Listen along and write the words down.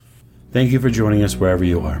Thank you for joining us wherever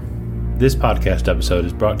you are. This podcast episode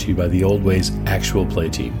is brought to you by the Old Ways Actual Play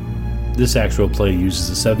team. This actual play uses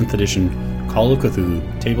the 7th edition Call of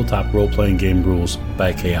Cthulhu tabletop role-playing game rules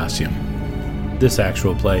by Chaosium. This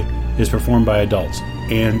actual play is performed by adults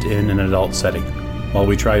and in an adult setting. While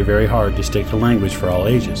we try very hard to stick to language for all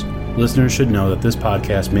ages, listeners should know that this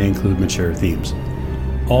podcast may include mature themes.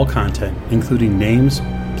 All content, including names,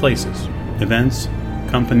 places, events,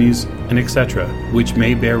 companies, and etc., which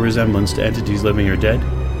may bear resemblance to entities living or dead,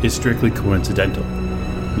 is strictly coincidental.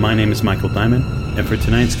 My name is Michael Diamond, and for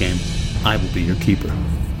tonight's game, I will be your keeper.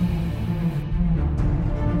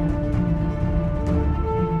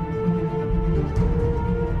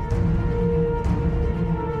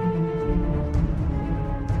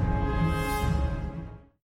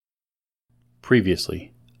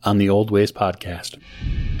 Previously on the Old Ways podcast.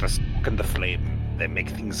 The smoke and the flame, they make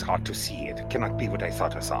things hard to see. It cannot be what I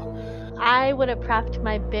thought I saw. I would have propped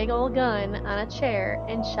my big old gun on a chair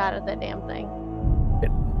and shot at that damn thing.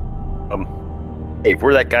 Hey,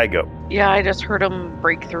 where'd that guy go? Yeah, I just heard him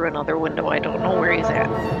break through another window. I don't know where he's at.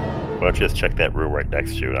 Why don't you just check that room right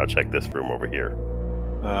next to you, and I'll check this room over here.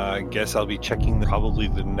 I guess I'll be checking probably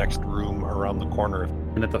the next room around the corner.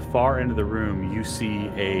 And at the far end of the room, you see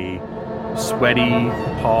a sweaty,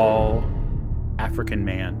 tall African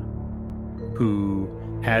man who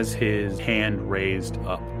has his hand raised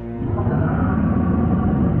up.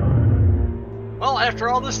 Well, after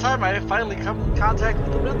all this time, I have finally come in contact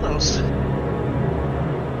with the mythos.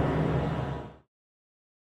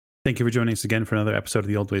 Thank you for joining us again for another episode of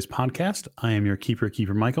the Old Ways podcast. I am your Keeper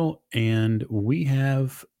Michael, and we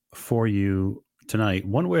have for you tonight,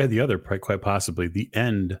 one way or the other, quite possibly, the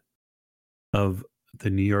end of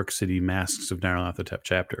the New York City Masks of Nyarlathotep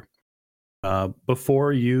chapter.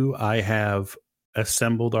 Before you, I have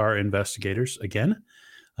assembled our investigators again.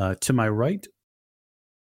 To my right,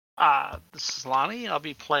 This is Lonnie. I'll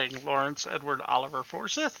be playing Lawrence Edward Oliver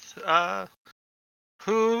Forsyth,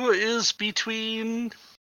 who is between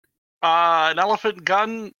an elephant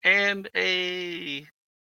gun and a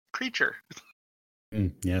creature.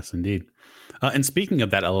 Yes, indeed. And speaking of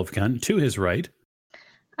that elephant gun, to his right,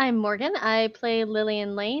 I'm Morgan. I play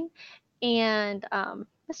Lillian Lane, and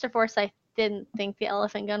Mr. Forsyth didn't think the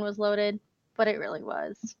elephant gun was loaded, but it really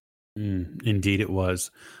was. Indeed it was.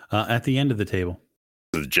 At the end of the table.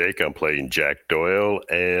 This is Jake. I'm playing Jack Doyle,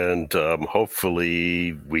 and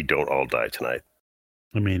hopefully we don't all die tonight.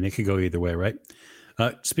 I mean, it could go either way, right?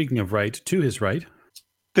 Speaking of right, to his right.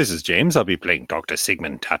 This is James. I'll be playing Dr.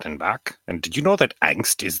 Sigmund Tattenbach. And did you know that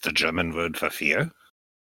angst is the German word for fear?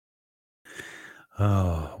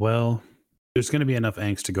 Oh, well, there's going to be enough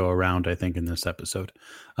angst to go around, I think, in this episode.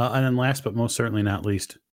 And then last but most certainly not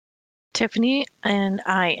least, Tiffany, and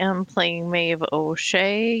I am playing Maeve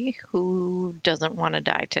O'Shea, who doesn't want to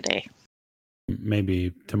die today.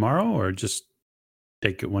 Maybe tomorrow, or just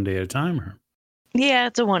take it one day at a time? Or Yeah,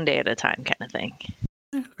 it's a one day at a time kind of thing.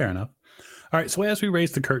 fair enough. All right, so as we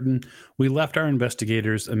raised the curtain, we left our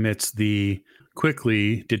investigators amidst the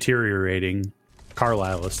quickly deteriorating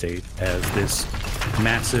Carlyle estate as this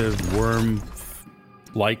massive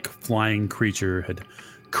worm-like flying creature had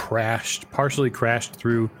partially crashed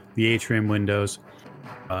through the atrium windows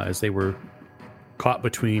as they were caught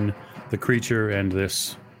between the creature and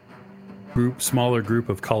this smaller group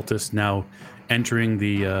of cultists now entering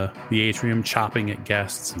the atrium, chopping at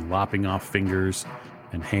guests and lopping off fingers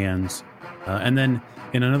and hands. And then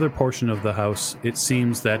in another portion of the house, it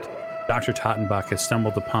seems that Dr. Tattenbach has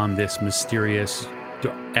stumbled upon this mysterious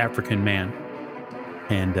African man.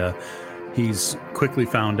 And he's quickly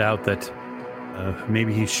found out that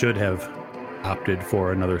maybe he should have opted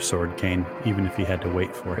for another sword cane, even if he had to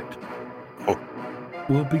wait for it. Oh.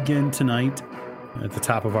 We'll begin tonight at the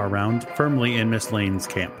top of our round, firmly in Miss Lane's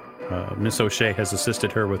camp. Miss O'Shea has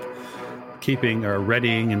assisted her with keeping or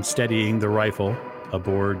readying and steadying the rifle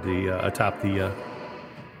aboard atop the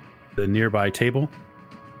nearby table.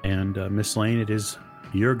 And Miss Lane, it is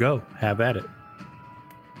your go. Have at it.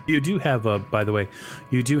 You do have by the way,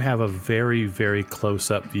 you do have a very, very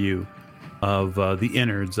close-up view of the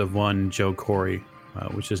innards of one Joe Corey,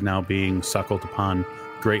 which is now being suckled upon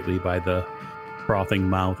greatly by the frothing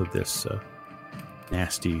mouth of this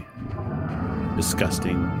nasty,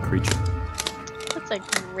 disgusting creature. That's a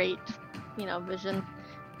great, vision.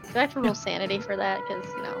 Do I have to roll sanity for that? Because,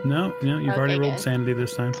 No, you've Okay, already rolled good. sanity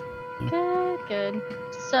this time. Good.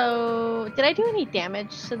 So, did I do any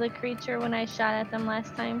damage to the creature when I shot at them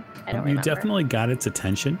last time? I don't You remember. definitely got its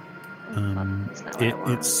attention. That's not what I It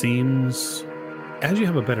want. seems, as you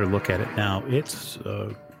have a better look at it now, its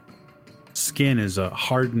skin is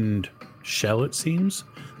hardened shell, it seems.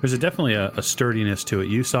 There's definitely a sturdiness to it.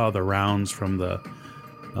 You saw the rounds from the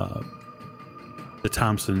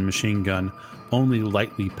Thompson machine gun only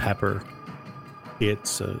lightly pepper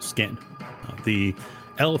its skin. The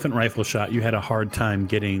elephant rifle shot, you had a hard time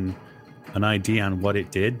getting an idea on what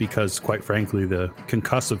it did because, quite frankly, the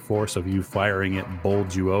concussive force of you firing it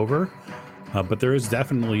bowled you over. But there is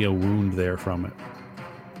definitely a wound there from it.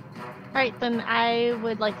 All right, then I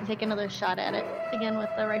would like to take another shot at it again with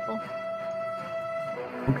the rifle.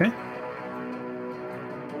 Okay.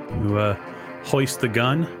 You hoist the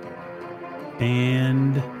gun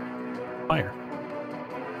and fire.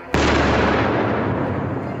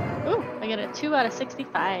 Ooh, I get a 2 out of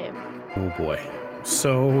 65. Oh boy.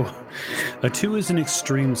 So a 2 is an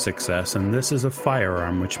extreme success, and this is a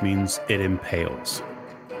firearm, which means it impales.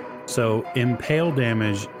 So impale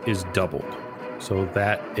damage is doubled. So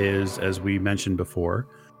that is, as we mentioned before,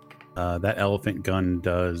 that elephant gun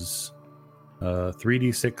does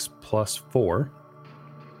 3d6 plus 4.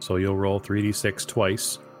 So you'll roll 3d6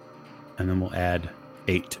 twice, and then we'll add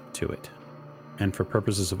 8 to it. And for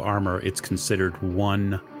purposes of armor, it's considered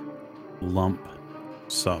one lump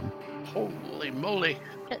sum. Holy moly.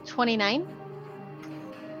 At 29.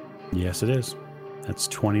 Yes, it is. That's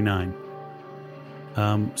 29.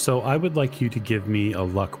 So I would like you to give me a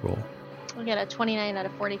luck roll. We'll get a 29 out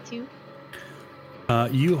of 42.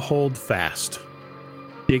 You hold fast.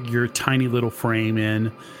 Dig your tiny little frame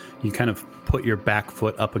in. You kind of put your back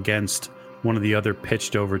foot up against one of the other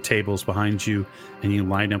pitched over tables behind you, and you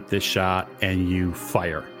line up this shot and you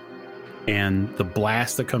fire. And the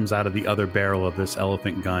blast that comes out of the other barrel of this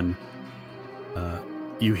elephant gun,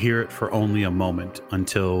 you hear it for only a moment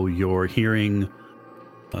until you're hearing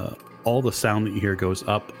all the sound that you hear goes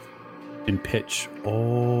up in pitch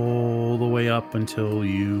all the way up until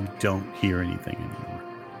you don't hear anything anymore.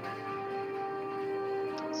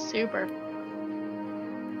 Super.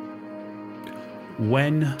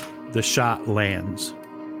 When the shot lands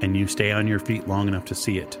and you stay on your feet long enough to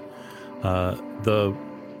see it, the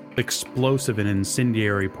explosive and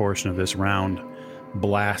incendiary portion of this round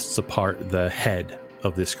blasts apart the head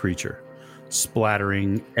of this creature,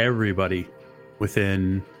 splattering everybody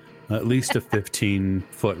within at least a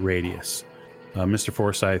 15-foot radius. Mr.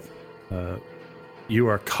 Forsyth, you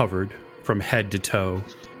are covered from head to toe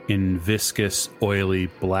in viscous, oily,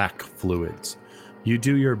 black fluids. You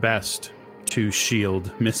do your best to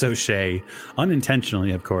shield Miss O'Shea,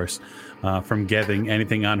 unintentionally, of course, from getting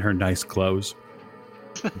anything on her nice clothes.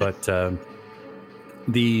 But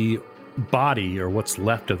the body, or what's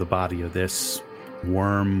left of the body of this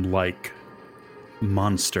worm-like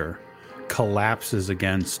monster, collapses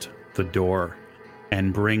against the door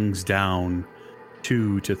and brings down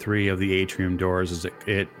 2 to 3 of the atrium doors as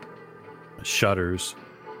it shudders.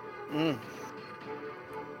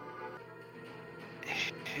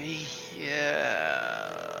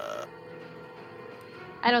 Yeah.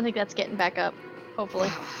 I don't think that's getting back up. Hopefully.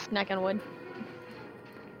 Knock on wood.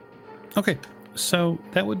 Okay, so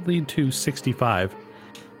that would lead to 65.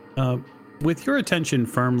 With your attention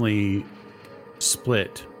firmly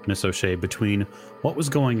split, Miss O'Shea, between what was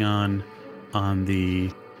going on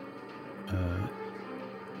the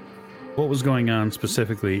what was going on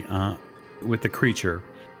specifically with the creature,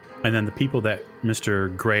 and then the people that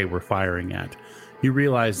Mr. Gray were firing at, you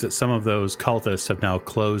realize that some of those cultists have now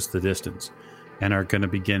closed the distance and are going to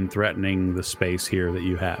begin threatening the space here that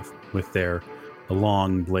you have with their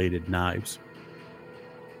long bladed knives.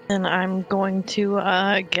 And I'm going to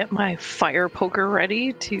get my fire poker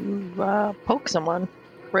ready to poke someone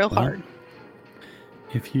real hard.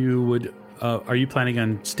 If you would, are you planning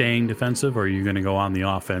on staying defensive, or are you going to go on the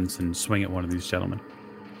offense and swing at one of these gentlemen?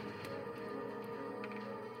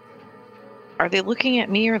 Are they looking at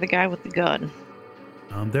me or the guy with the gun?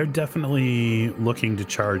 They're definitely looking to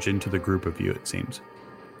charge into the group of you, it seems.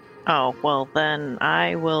 Oh, well, then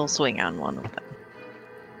I will swing on one of them.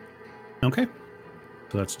 Okay.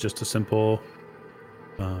 So that's just a simple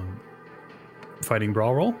fighting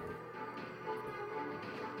brawl roll.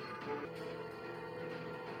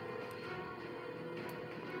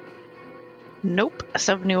 Nope.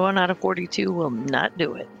 71 out of 42 will not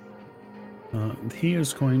do it. He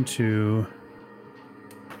is going to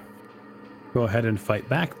go ahead and fight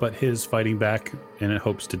back, but his fighting back in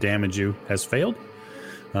hopes to damage you has failed.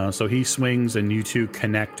 So he swings, and you two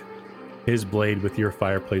connect his blade with your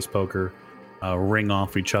fireplace poker, ring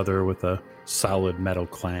off each other with a solid metal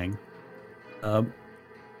clang.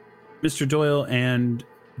 Mr. Doyle and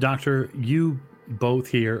Doctor, you both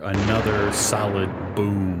hear another solid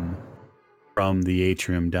boom from the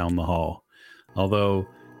atrium down the hall. Although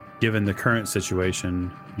given the current situation,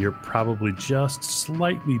 you're probably just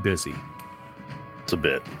slightly busy. It's a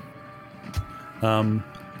bit. A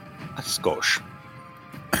skosh.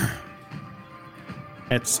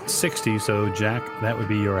 It's 60, so Jack, that would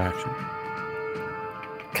be your action.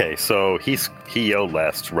 Okay, so he yelled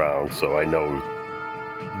last round, so I know.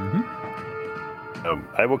 Mm-hmm.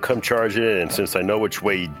 I will come charge in, and since I know which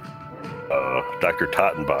way Dr.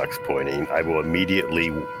 Tottenbach's pointing, I will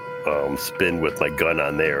immediately spin with my gun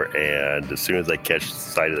on there, and as soon as I catch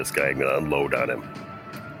sight of this guy, I'm going to unload on him.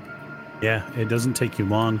 Yeah, it doesn't take you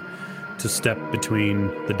long to step between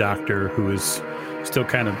the doctor, who is still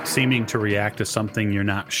kind of seeming to react to something you're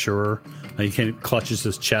not sure. He kind of clutches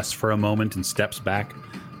his chest for a moment and steps back,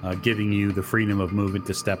 giving you the freedom of movement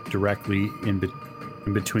to step directly in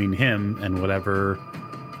between him and whatever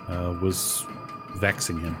was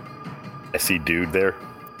vexing him. I see dude there.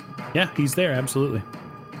 Yeah, he's there, absolutely.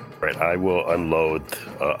 Right, I will unload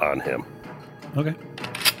on him. Okay.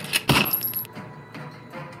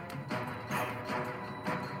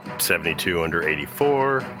 72 under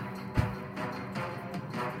 84.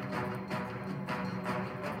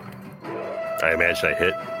 I imagine I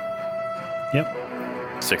hit.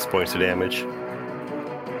 Yep. 6 points of damage.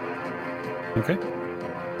 Okay.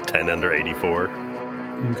 10 under 84.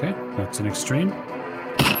 Okay, that's an extreme.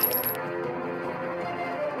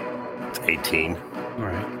 It's 18. All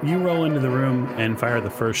right. You roll into the room and fire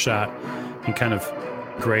the first shot. You kind of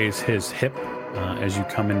graze his hip as you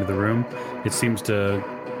come into the room. It seems to,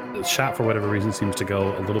 the shot for whatever reason seems to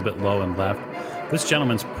go a little bit low and left. This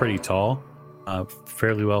gentleman's pretty tall,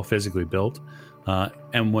 fairly well physically built,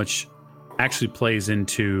 and which actually plays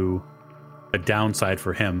into a downside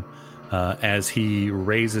for him as he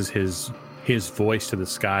raises his voice to the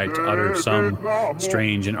sky to utter some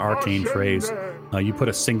strange and arcane phrase. You put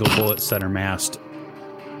a single bullet center mast.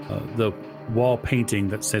 The wall painting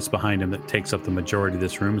that sits behind him that takes up the majority of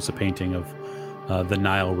this room is a painting of the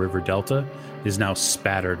Nile River Delta, is now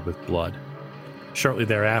spattered with blood. Shortly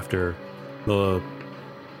thereafter, the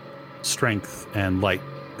strength and light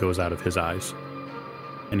goes out of his eyes,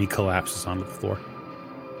 and he collapses onto the floor.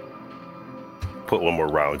 Put one more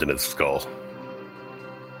round in his skull.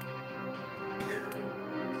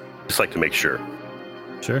 Just like to make sure.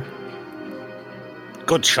 Sure.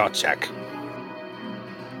 Good shot, Jack.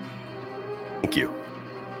 Thank you.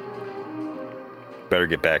 Better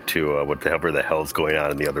get back to whatever the hell's going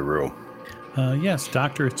on in the other room. Yes,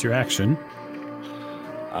 Doctor, it's your action.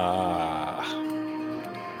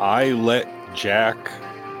 I let Jack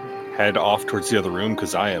head off towards the other room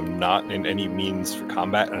because I am not in any means for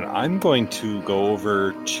combat, and I'm going to go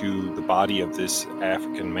over to the body of this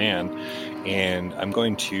African man, and I'm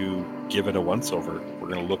going to give it a once-over. We're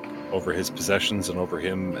going to look over his possessions and over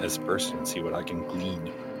him as a person and see what I can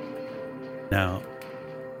glean. Now,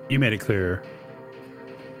 you made it clear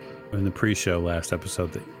in the pre-show last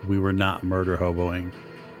episode that we were not murder hoboing.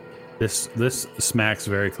 This smacks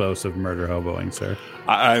very close of murder hoboing, sir.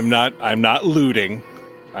 I'm not looting.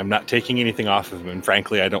 I'm not taking anything off of him, and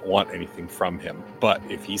frankly, I don't want anything from him. But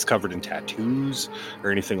if he's covered in tattoos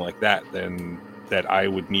or anything like that, then that I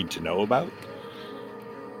would need to know about.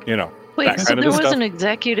 You know. Wait, so there was stuff. an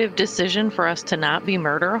executive decision for us to not be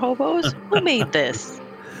murder hobos? Who made this?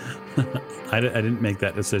 I didn't make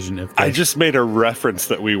that decision. I just made a reference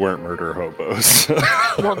that we weren't murder hobos.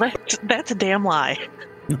 Well, that's a damn lie.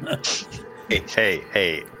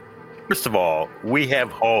 Hey. First of all, we have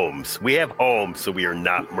homes. So we are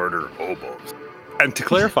not murder hobos. And to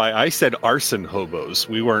clarify, I said arson hobos.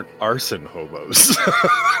 We weren't arson hobos.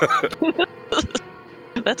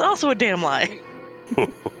 That's also a damn lie.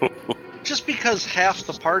 Just because half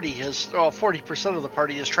the party has, 40% of the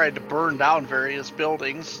party has tried to burn down various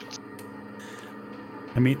buildings.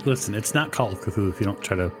 I mean, listen, it's not Call of Cthulhu if you don't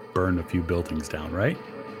try to burn a few buildings down, right?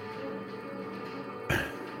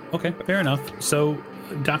 Okay, fair enough. So,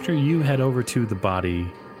 Doctor, you head over to the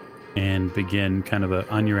body and begin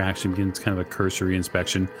on your action, begins kind of a cursory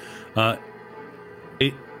inspection.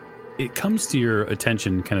 It comes to your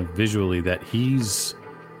attention kind of visually that he's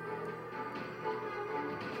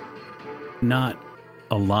not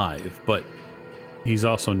alive, but he's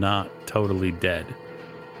also not totally dead.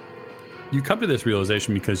 You come to this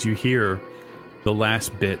realization because you hear the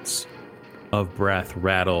last bits of breath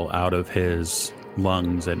rattle out of his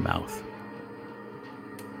lungs and mouth.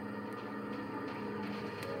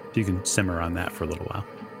 You can simmer on that for a little while.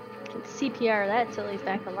 Can CPR that till he's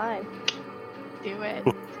back alive. Do it.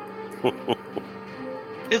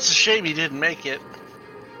 It's a shame he didn't make it.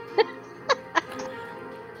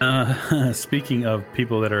 Speaking of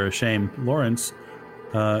people that are ashamed, Lawrence,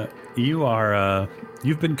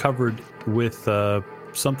 you've been covered with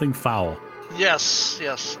something foul. Yes.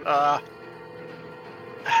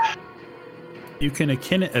 You can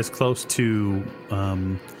akin it as close to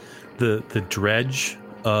the dredge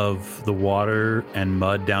of the water and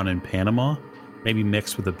mud down in Panama, maybe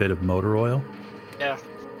mixed with a bit of motor oil. Yeah.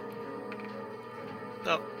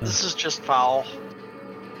 No, this is just foul.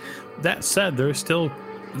 That said, there's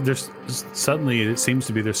suddenly it seems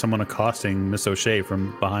to be there's someone accosting Miss O'Shea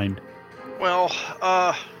from behind. Well,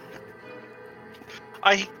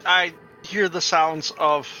 I hear the sounds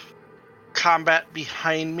of combat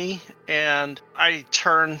behind me, and I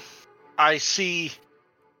turn. I see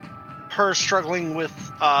her struggling with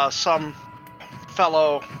some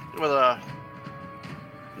fellow with a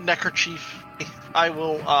neckerchief. I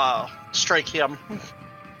will strike him.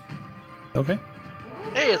 Okay.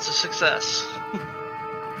 Hey, it's a success.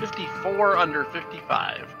 54 under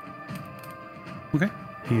 55. Okay.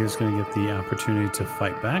 He is going to get the opportunity to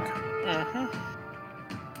fight back. Mm-hmm.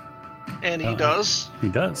 And he does. He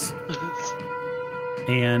does.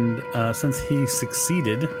 And since he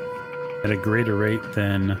succeeded at a greater rate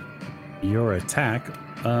than your attack,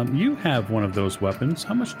 you have one of those weapons.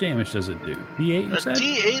 How much damage does it do? D8, you said?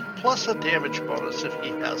 D8 plus a damage bonus if he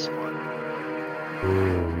has one.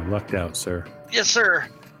 Ooh, you lucked out, sir. Yes, sir.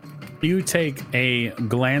 You take a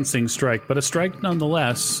glancing strike, but a strike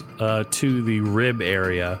nonetheless to the rib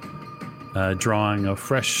area, drawing a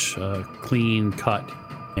fresh, clean cut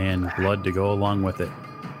and blood to go along with it.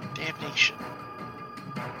 Damnation.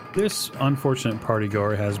 This unfortunate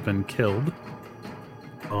partygoer has been killed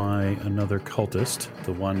by another cultist,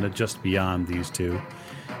 the one that just beyond these two.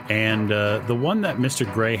 And the one that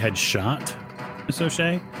Mr. Gray had shot, Miss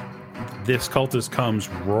O'Shea, this cultist comes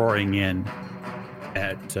roaring in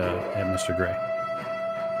at Mr. Gray.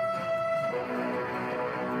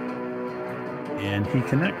 And he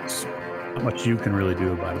connects. Not much you can really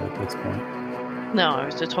do about it at this point. No, I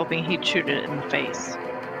was just hoping he'd shoot it in the face.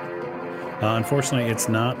 Unfortunately, it's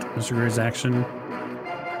not Mr. Gray's action.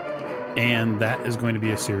 And that is going to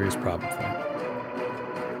be a serious problem for him.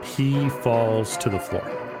 He falls to the floor.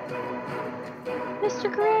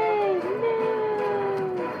 Mr. Gray, no!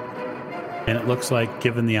 And it looks like,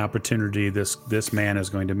 given the opportunity, this man is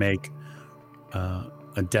going to make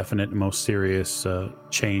a definite and most serious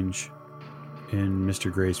change in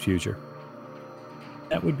Mr. Gray's future.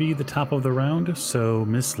 That would be the top of the round. So,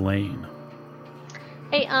 Miss Lane.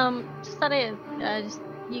 Hey, just thought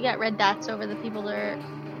you got red dots over the people that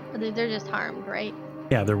they're just harmed, right?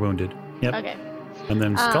 Yeah, they're wounded. Yep. Okay. And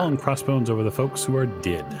then skull and crossbones over the folks who are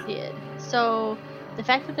dead. Did. So the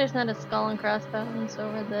fact that there's not a skull and crossbones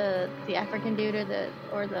over the African dude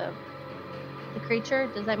or the creature,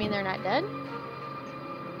 does that mean they're not dead?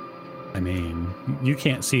 I mean, you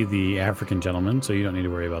can't see the African gentleman, so you don't need to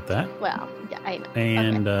worry about that. Well, yeah, I know.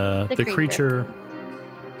 And okay. the creature,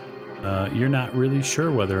 you're not really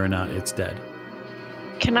sure whether or not it's dead.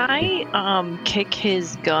 Can I kick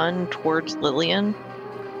his gun towards Lillian?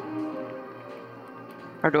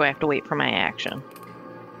 Or do I have to wait for my action?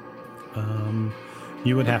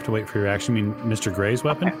 You would have to wait for your action. You mean Mr. Gray's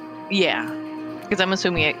weapon? Okay. Yeah. Because I'm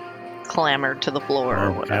assuming it clambered to the floor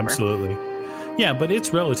or whatever. Absolutely. Yeah, but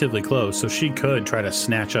it's relatively close, so she could try to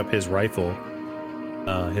snatch up his rifle,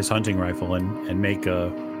 his hunting rifle, and make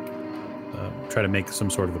try to make some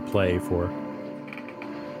sort of a play for.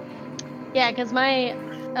 Yeah, because my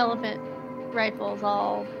elephant rifle is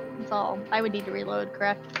all. I would need to reload,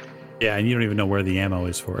 correct? Yeah, and you don't even know where the ammo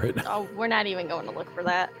is for it. Oh, we're not even going to look for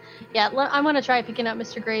that. Yeah, I'm going to try picking up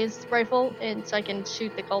Mr. Gray's rifle, and so I can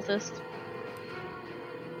shoot the cultist.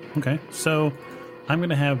 Okay, so I'm going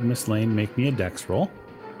to have Miss Lane make me a dex roll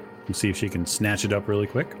and see if she can snatch it up really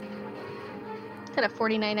quick. Got a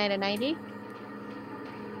 49 out of 90.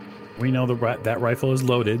 We know that rifle is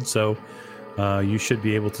loaded, so you should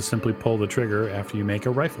be able to simply pull the trigger after you make a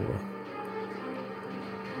rifle roll.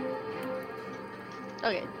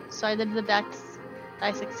 Okay, so I did the dex.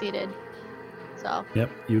 I succeeded. So. Yep,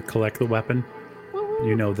 you collect the weapon. Woo-hoo.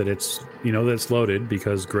 You know that it's loaded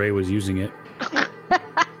because Gray was using it.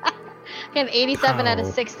 Got an 87 out of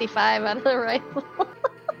 65 out of the rifle.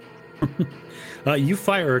 You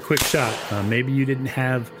fire a quick shot. Maybe you didn't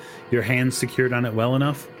have your hands secured on it well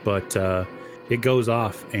enough, but it goes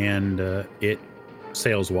off and it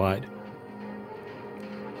sails wide.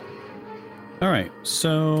 All right,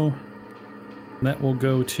 so that will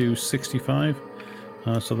go to 65.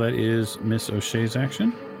 So that is Miss O'Shea's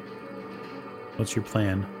action. What's your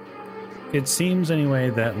plan? It seems anyway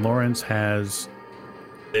that Lawrence has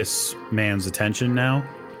this man's attention now.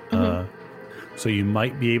 Mm-hmm. So you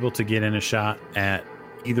might be able to get in a shot at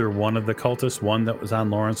either one of the cultists, one that was on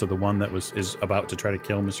Lawrence or the one that is about to try to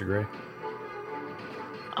kill Mr. Gray.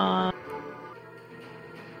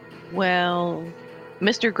 Well,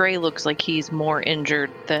 Mr. Gray looks like he's more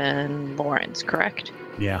injured than Lawrence, correct?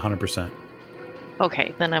 Yeah, 100%.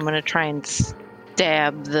 Okay, then I'm going to try and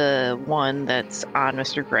stab the one that's on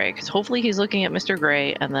Mr. Gray, because hopefully he's looking at Mr.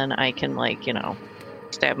 Gray, and then I can, like, you know,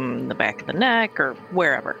 stab him in the back of the neck or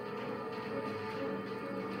wherever.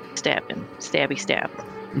 Stab him. Stabby stab.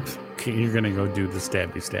 Okay, you're going to go do the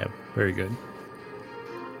stabby stab. Very good.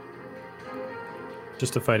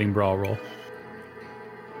 Just a fighting brawl roll.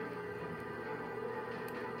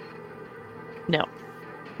 No.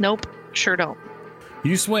 Nope. Sure don't.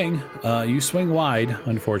 You swing. You swing wide,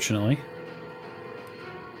 unfortunately.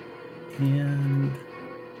 And...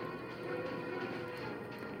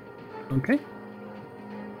 okay.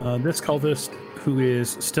 This cultist, who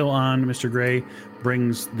is still on Mr. Gray,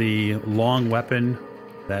 brings the long weapon,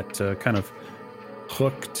 that kind of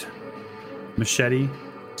hooked machete,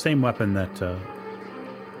 same weapon that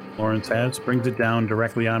Lawrence has, brings it down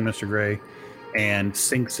directly on Mr. Gray and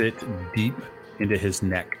sinks it deep into his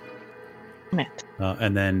neck.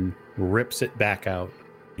 And then rips it back out,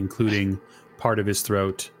 including part of his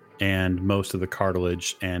throat and most of the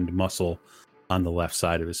cartilage and muscle on the left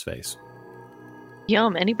side of his face.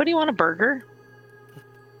 Yum. Anybody want a burger?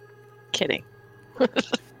 Kidding.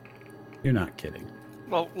 You're not kidding.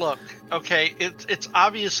 Well, look, okay, it's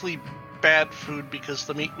obviously bad food because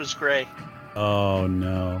the meat was gray. Oh,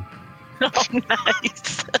 no. Oh,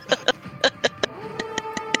 nice.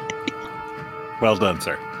 Well done,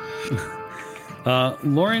 sir.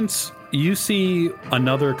 Lawrence, you see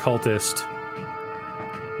another cultist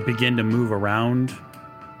begin to move around,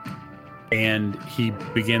 and he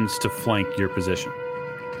begins to flank your position.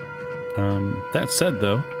 That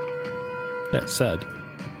said,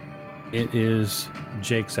 it is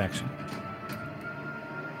Jake's action.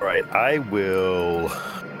 All right, I will.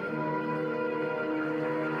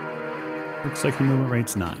 Looks like your movement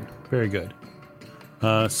rate's 9. Very good.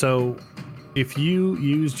 So if you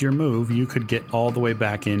used your move, you could get all the way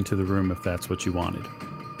back into the room if that's what you wanted.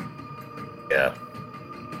 Yeah.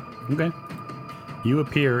 Okay. You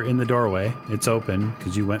appear in the doorway. It's open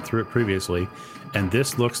because you went through it previously, and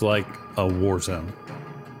this looks like a war zone.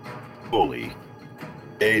 Holy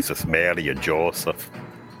Jesus, Mary and Joseph.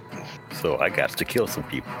 So I got to kill some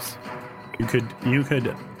people. You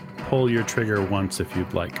could pull your trigger once if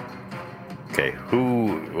you'd like. Okay,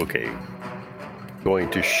 okay.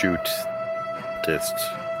 Going to shoot this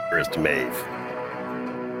first Maeve.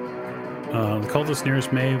 The cultist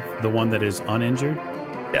nearest Maeve, the one that is uninjured?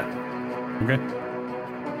 Yeah. Okay.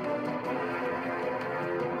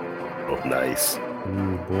 Oh, nice.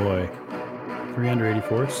 Oh boy.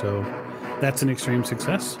 384, so that's an extreme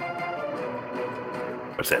success.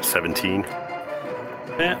 What's that, 17?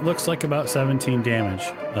 That looks like about 17 damage.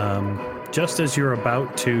 Just as you're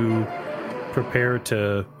about to prepare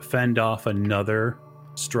to fend off another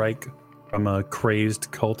strike from a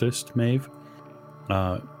crazed cultist, Maeve,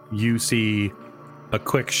 you see a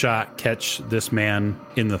quick shot catch this man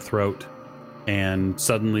in the throat, and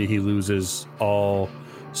suddenly he loses all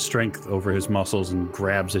strength over his muscles and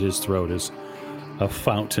grabs at his throat as a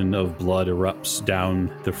fountain of blood erupts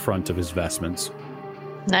down the front of his vestments.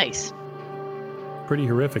 Nice. Pretty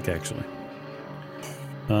horrific, actually.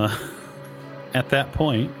 At that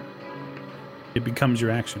point, it becomes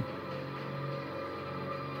your action.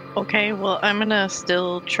 Okay, well, I'm gonna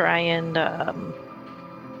still try and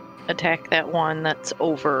attack that one that's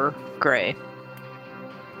over Gray,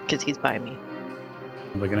 because he's by me.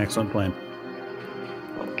 Like an excellent plan.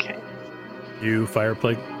 Okay. You fire,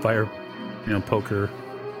 poker,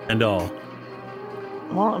 and all.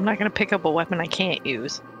 Well, I'm not gonna pick up a weapon I can't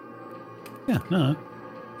use. Yeah, no.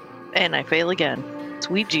 And I fail again.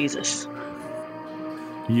 Sweet Jesus.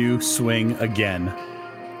 You swing again,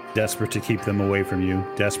 desperate to keep them away from you,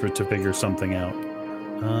 desperate to figure something out.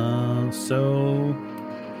 So,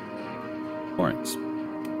 Lawrence.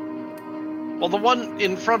 Well, the one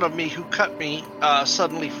in front of me who cut me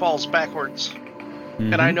suddenly falls backwards.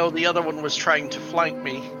 Mm-hmm. And I know the other one was trying to flank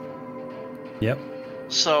me. Yep.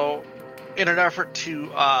 So, in an effort to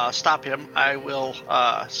stop him, I will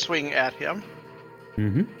swing at him.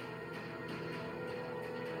 Mm-hmm.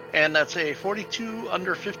 And that's a 42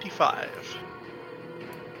 under 55.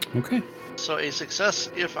 Okay. So a success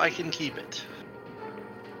if I can keep it.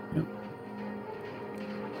 Yep.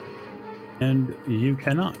 And you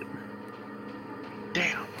cannot.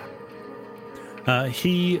 Damn.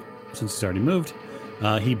 He, since he's already moved,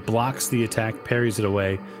 he blocks the attack, parries it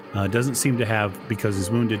away. Doesn't seem to have, because he's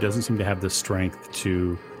wounded, doesn't seem to have the strength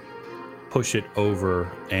to push it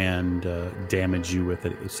over and damage you with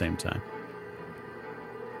it at the same time.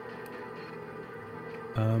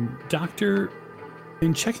 Doctor,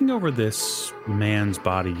 in checking over this man's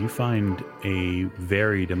body, you find a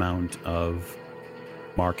varied amount of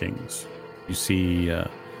markings. You see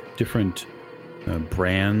different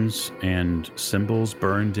brands and symbols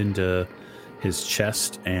burned into his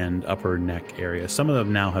chest and upper neck area. Some of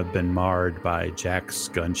them now have been marred by Jack's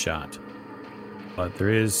gunshot. But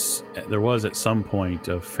there was at some point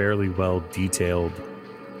a fairly well detailed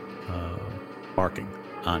marking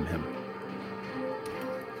on him.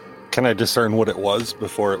 Can I discern what it was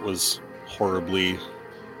before it was horribly?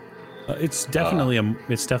 It's definitely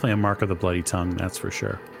a mark of the bloody tongue. That's for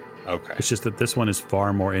sure. Okay. It's just that this one is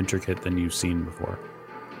far more intricate than you've seen before.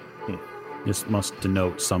 This must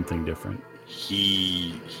denote something different.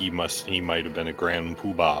 He might have been a grand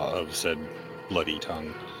poobah of said bloody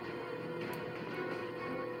tongue.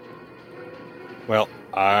 Well,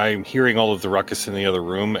 I'm hearing all of the ruckus in the other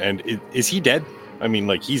room, and is he dead? I mean,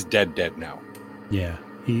 like, he's dead now. Yeah,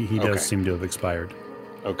 he Okay. does seem to have expired.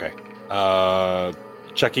 Okay.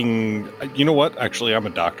 Checking. You know what? Actually, I'm a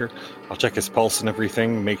doctor. I'll check his pulse and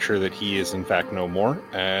everything, make sure that he is in fact no more,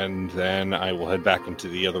 and then I will head back into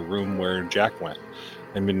the other room where Jack went.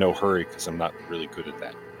 I'm in no hurry because I'm not really good at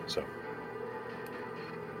that. So.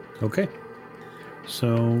 Okay.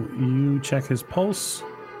 So you check his pulse.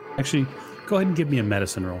 Actually, go ahead and give me a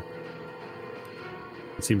medicine roll.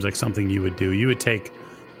 It seems like something you would do. You would take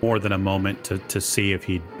more than a moment to see if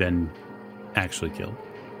he'd been actually killed.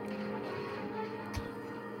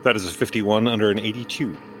 That is a 51 under an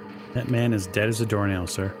 82. That man is dead as a doornail,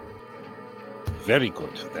 sir. Very good.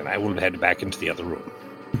 Then I will head back into the other room.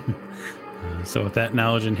 So with that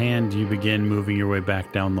knowledge in hand, you begin moving your way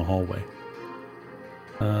back down the hallway.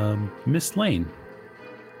 Miss Lane,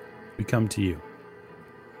 we come to you.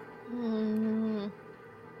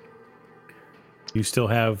 You still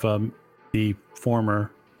have the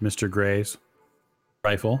former Mr. Gray's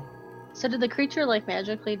rifle. So did the creature like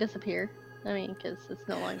magically disappear? I mean, because it's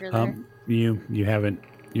no longer there. You haven't.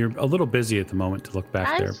 You're a little busy at the moment to look back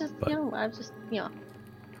I there. was just, but my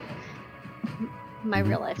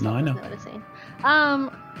real life self No, I know. noticing.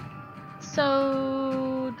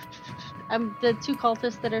 So the two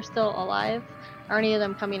cultists that are still alive, are any of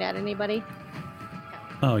them coming at anybody?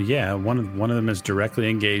 Oh yeah, one of them is directly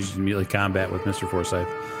engaged in melee combat with Mr. Forsyth,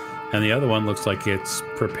 and the other one looks like it's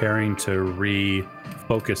preparing to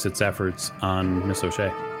refocus its efforts on Miss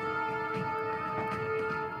O'Shea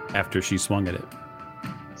after she swung at it.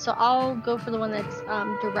 So I'll go for the one that's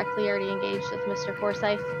directly already engaged with Mr.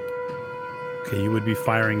 Forsyth. Okay, you would be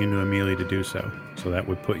firing into a melee to do so, so that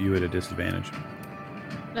would put you at a disadvantage.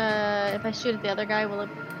 If I shoot at the other guy, will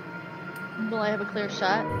I have a clear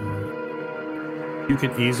shot? You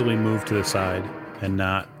can easily move to the side and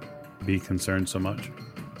not be concerned so much.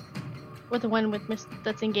 With the one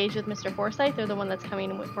that's engaged with Mr. Forsyth, or the one that's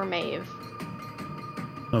coming for Maeve?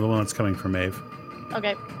 No, the one that's coming from Maeve.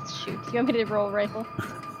 Okay, shoot. You want me to roll a rifle?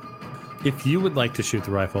 If you would like to shoot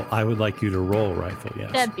the rifle, I would like you to roll a rifle,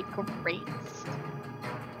 yes. That'd be great.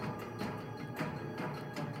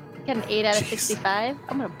 Got an 8 out of Jeez. 65.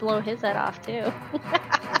 I'm gonna blow his head off too.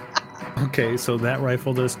 Okay, so that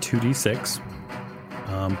rifle does 2d6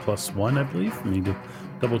 plus 1, I believe. I need to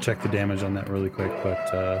double check the damage on that really quick,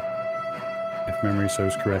 but if memory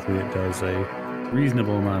serves correctly, it does a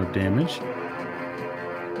reasonable amount of damage,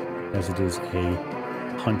 as it is a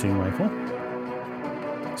hunting rifle.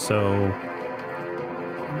 So,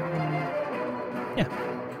 yeah,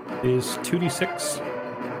 it is 2d6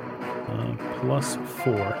 plus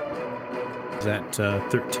 4. Is that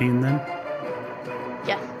 13 then?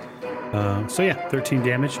 Yes. So yeah, 13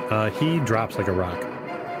 damage. He drops like a rock.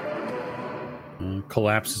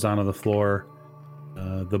 Collapses onto the floor.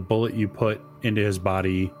 The bullet you put into his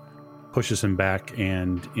body pushes him back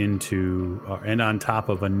and into and on top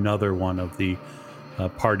of another one of the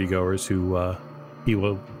partygoers who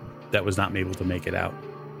that was not able to make it out.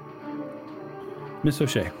 Miss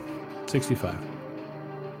O'Shea, 65.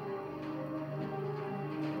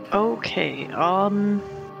 Okay,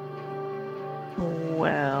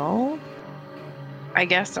 well, I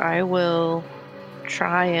guess I will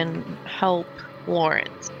try and help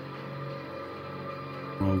Lawrence.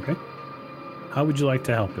 Okay. How would you like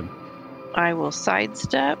to help him? I will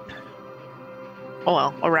sidestep,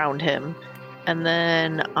 around him, and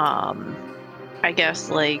then, I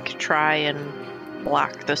guess, try and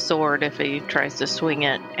block the sword if he tries to swing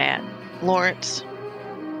it at Lawrence.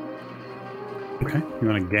 Okay. You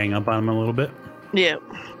want to gang up on him a little bit? Yeah.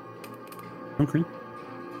 Okay.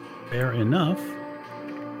 Fair enough.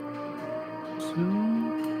 So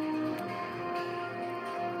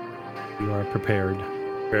you are prepared.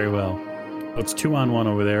 Very well. So it's 2-on-1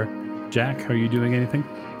 over there. Jack, are you doing anything?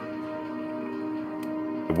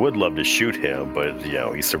 I would love to shoot him, but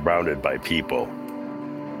he's surrounded by people.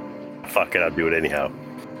 Fuck it, I'll do it anyhow.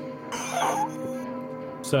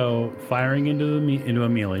 So firing into a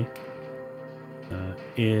melee,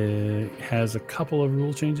 it has a couple of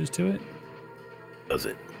rule changes to it. Does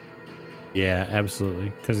it? Yeah, absolutely,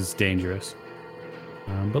 because it's dangerous.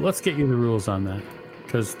 But let's get you the rules on that,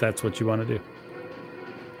 because that's what you want to do.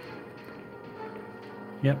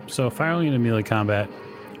 Yep, so firing into melee combat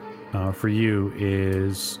for you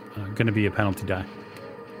is going to be a penalty die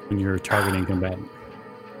when you're targeting combatant.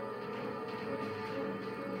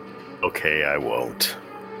 Okay, I won't.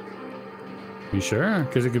 You sure?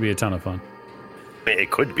 Because it could be a ton of fun.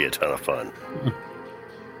 It could be a ton of fun.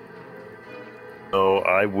 So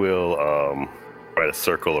I will try to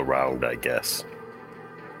circle around, I guess.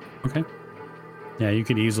 Okay. Yeah, you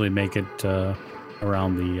could easily make it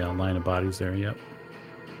around the line of bodies there. Yep.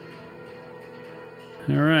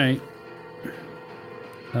 All right.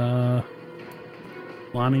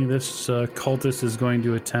 Lonnie, this cultist is going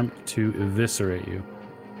to attempt to eviscerate you.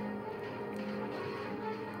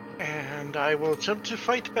 And I will attempt to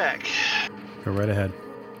fight back. Go right ahead.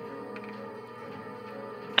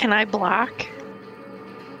 Can I block?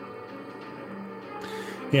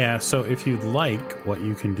 Yeah, so if you'd like, what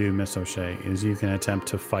you can do, Miss O'Shea, is you can attempt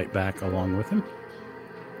to fight back along with him.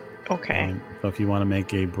 Okay. So if you want to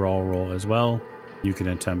make a brawl roll as well, you can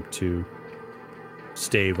attempt to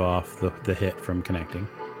stave off the hit from connecting.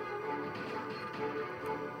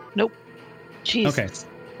 Nope. Jesus. Okay.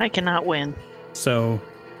 I cannot win. So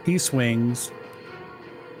he swings.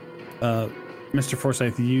 Mr.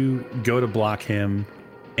 Forsyth, you go to block him,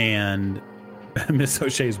 and Miss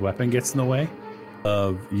O'Shea's weapon gets in the way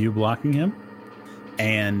of you blocking him,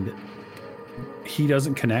 and he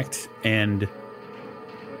doesn't connect, and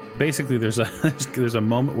basically there's a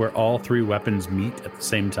moment where all three weapons meet at the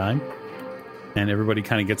same time, and everybody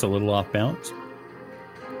kind of gets a little off balance.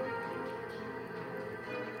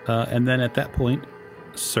 And then at that point,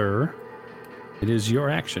 sir, it is your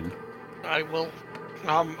action. I will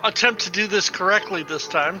attempt to do this correctly this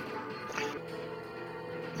time.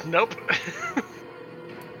 Nope.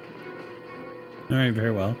 All right,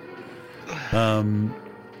 very well.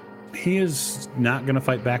 He is not going to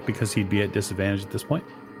fight back because he'd be at disadvantage at this point.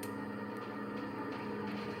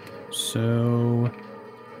 So,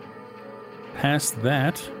 past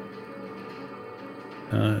that,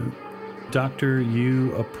 Doctor,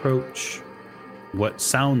 you approach what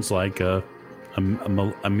sounds like a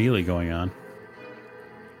melee going on.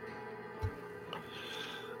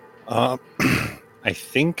 I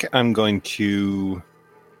think I'm going to,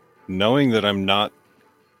 knowing that I'm not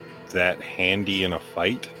that handy in a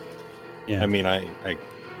fight. Yeah. I mean, I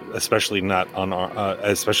especially not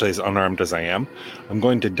especially as unarmed as I am. I'm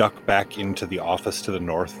going to duck back into the office to the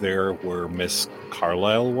north there, where Miss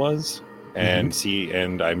Carlyle was, and see.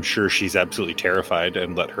 And I'm sure she's absolutely terrified,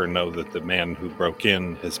 and let her know that the man who broke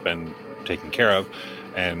in has been taken care of,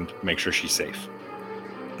 and make sure she's safe.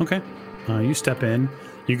 Okay. You step in.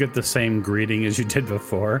 You get the same greeting as you did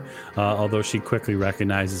before, although she quickly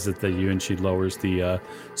recognizes it that you, and she lowers the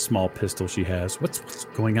small pistol she has. What's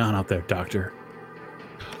going on out there, Doctor?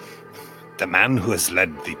 The man who has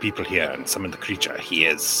led the people here and summoned the creature, he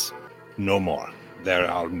is no more. There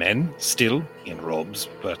are men still in robes,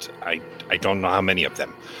 but I don't know how many of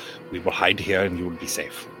them. We will hide here and you will be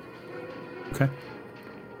safe. Okay.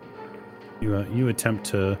 You attempt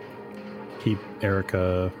to keep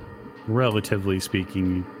Erica, relatively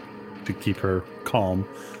speaking, to keep her calm,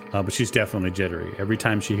 but she's definitely jittery. Every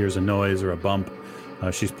time she hears a noise or a bump,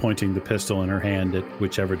 she's pointing the pistol in her hand at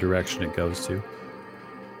whichever direction it goes to.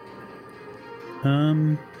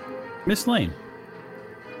 Miss Lane.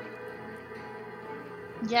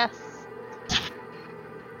 Yes.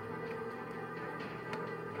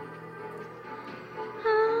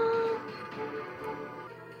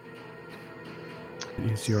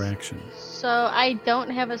 It's your action. So I don't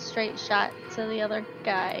have a straight shot to the other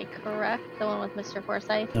guy, correct? The one with Mr.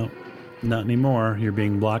 Forsyth? No, not anymore. You're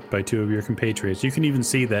being blocked by two of your compatriots. You can even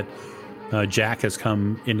see that Jack has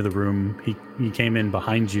come into the room. He came in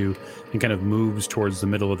behind you and kind of moves towards the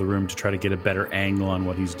middle of the room to try to get a better angle on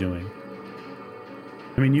what he's doing.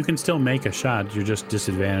 I mean, you can still make a shot. You're just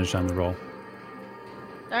disadvantaged on the roll.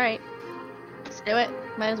 All right. Let's do it.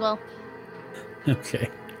 Might as well. Okay.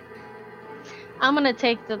 I'm gonna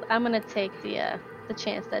take the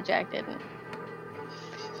chance that Jack didn't.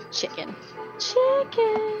 Chicken. All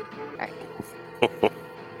right.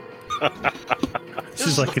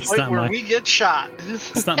 She's like, it's not where my. we get shot.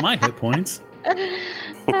 It's not my hit points. Do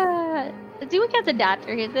we got the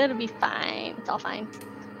doctor here? That'll be fine. It's all fine.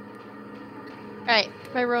 Alright,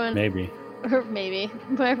 my rolling Maybe. or maybe.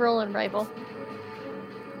 My rolling rifle.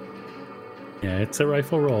 Yeah, it's a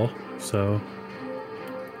rifle roll, so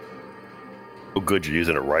Oh, good, you're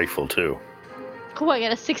using a rifle too. Oh, I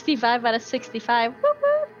got a 65 out of 65. Whoop,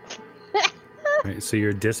 whoop. right, so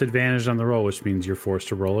you're disadvantaged on the roll, which means you're forced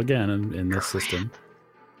to roll again in this system.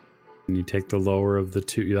 And you take the lower of the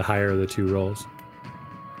two, the higher of the two rolls.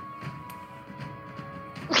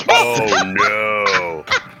 Oh no!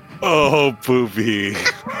 Oh, poopy.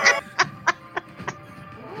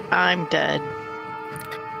 I'm dead.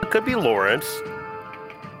 It could be Lawrence.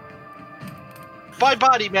 By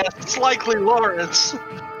body mass, it's likely Lawrence.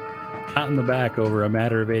 Not in the back over a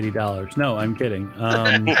matter of $80. No, I'm kidding.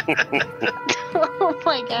 Oh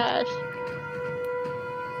my gosh.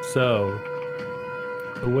 So,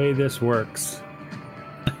 the way this works,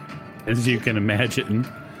 as you can imagine,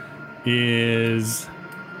 is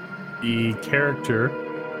the character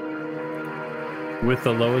with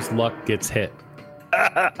the lowest luck gets hit.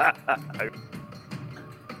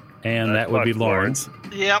 And that would be Lawrence.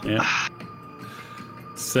 Yep. Yeah.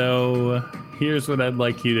 So, here's what I'd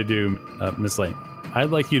like you to do, Miss Lane.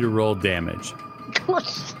 I'd like you to roll damage.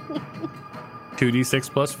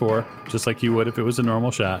 2d6 plus 4, just like you would if it was a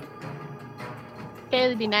normal shot. Okay,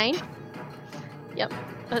 that'd be 9. Yep,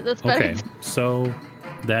 that's better. Okay, so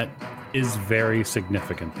that is very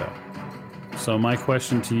significant, though. So my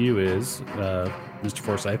question to you is, Mr.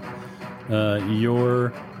 Forsyth,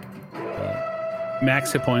 your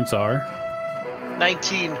max hit points are?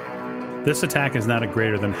 19. This attack is not a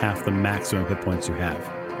greater than half the maximum hit points you have.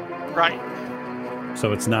 Right.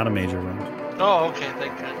 So it's not a major wound. Oh, okay,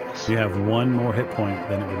 thank goodness. You have one more hit point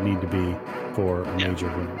than it would need to be for a major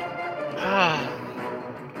wound.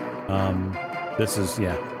 This is,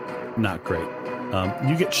 not great.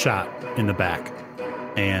 You get shot in the back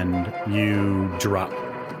and you drop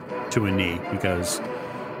to a knee because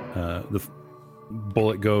the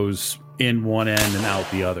bullet goes in one end and out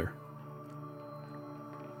the other.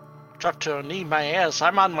 Drop to a knee, my ass.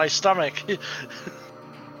 I'm on my stomach.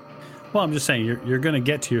 Well, I'm just saying, you're going to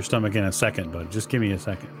get to your stomach in a second, but just give me a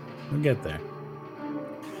second. We'll get there.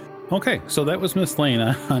 Okay, so that was Miss Lane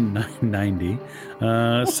on 90.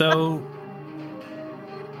 So,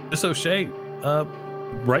 Miss O'Shea,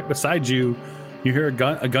 right beside you, you hear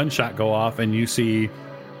a gunshot go off, and you see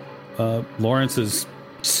Lawrence's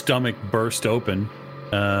stomach burst open,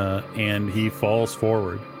 and he falls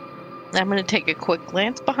forward. I'm going to take a quick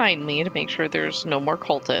glance behind me to make sure there's no more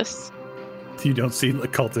cultists. You don't see the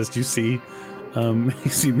cultist. You see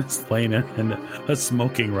Miss Lane and a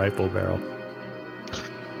smoking rifle barrel.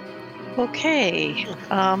 Okay.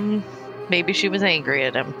 Maybe she was angry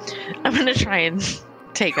at him. I'm going to try and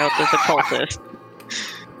take out this occultist.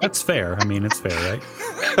 That's fair. I mean, it's fair, right?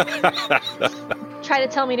 Try to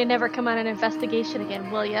tell me to never come on an investigation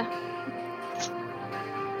again, will ya?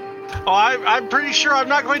 Oh, I'm pretty sure I'm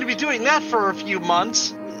not going to be doing that for a few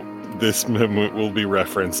months. This moment will be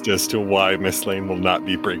referenced as to why Miss Lane will not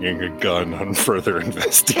be bringing a gun on further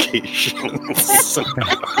investigations.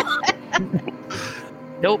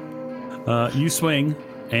 Nope. You swing,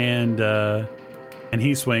 and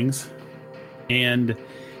he swings, and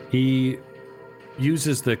he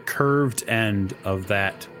uses the curved end of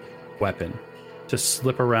that weapon to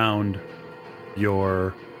slip around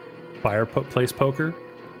your fireplace poker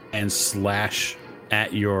and slash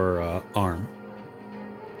at your arm.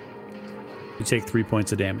 You take 3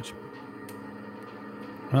 points of damage.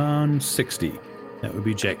 On 60, that would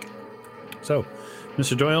be Jake. So,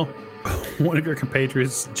 Mr. Doyle, one of your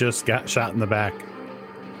compatriots just got shot in the back.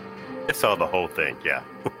 I saw the whole thing, yeah.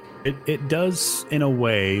 It does, in a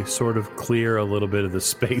way, sort of clear a little bit of the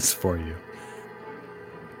space for you.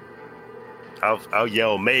 I'll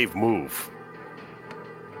yell, Maeve, move.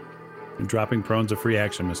 And dropping prone's a free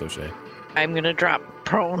action, Miss O'Shea. I'm going to drop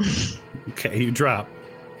prone. Okay, you drop.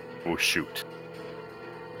 Oh, shoot.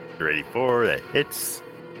 84, that hits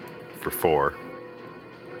for 4.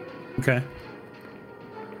 Okay.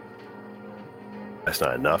 That's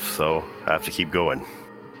not enough, so I have to keep going.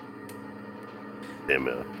 I'm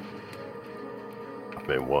in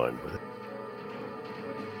 1.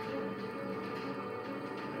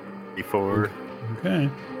 84. Okay.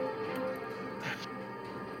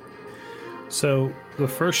 So the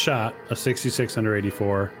first shot, a 66 under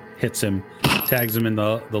 84, hits him, tags him in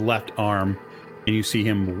the left arm, and you see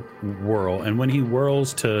him whirl. And when he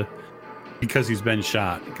whirls because he's been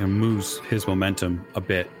shot, it kind of moves his momentum a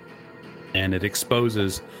bit, and it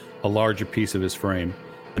exposes a larger piece of his frame.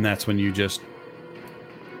 And that's when you just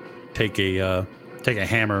take a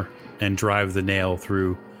hammer and drive the nail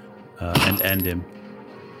through and end him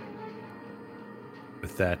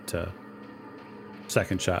with that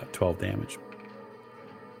Second shot, 12 damage.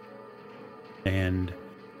 And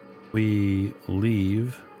we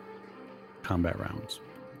leave combat rounds.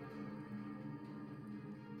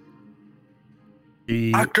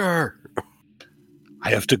 Doctor!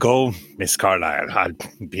 I have to go, Miss Carlyle. I'm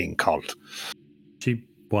being called. She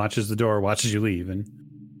watches the door, watches you leave, and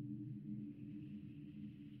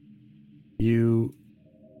you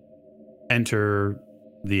enter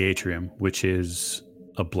the atrium, which is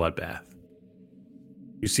a bloodbath.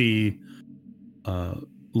 You see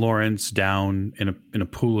Lawrence down in a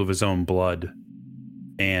pool of his own blood,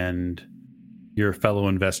 and your fellow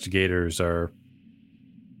investigators are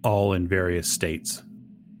all in various states.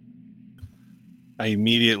 I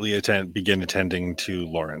immediately begin attending to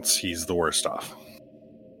Lawrence. He's the worst off.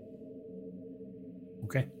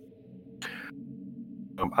 Okay.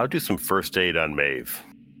 I'll do some first aid on Maeve.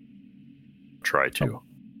 Try to. Oh,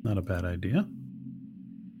 not a bad idea.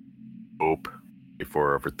 Hope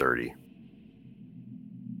before over 30.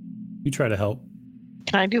 You try to help.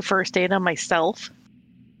 Can I do first aid on myself?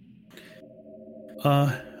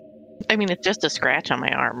 I mean, it's just a scratch on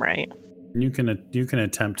my arm, right? You can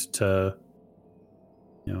attempt to,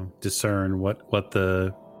 discern what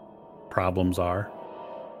the problems are.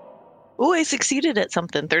 Oh, I succeeded at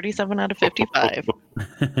something. 37 out of 55.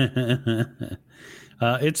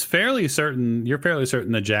 It's fairly certain. You're fairly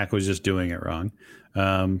certain that Jack was just doing it wrong.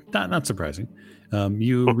 Not surprising.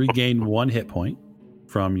 You regain 1 hit point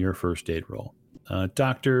from your first aid roll.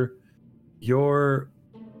 Doctor, your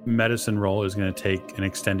medicine roll is going to take an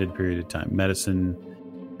extended period of time. Medicine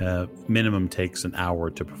minimum takes an hour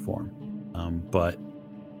to perform, but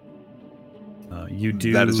you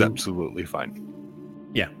do. That is absolutely fine.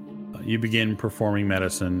 Yeah, you begin performing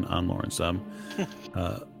medicine on Lawrence.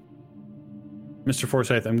 Mr.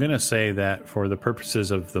 Forsyth, I'm going to say that for the purposes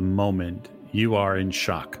of the moment, you are in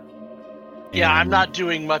shock. Yeah, I'm And not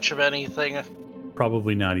doing much of anything.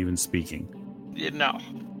 probably not even speaking. No.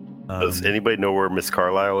 Does anybody know where Miss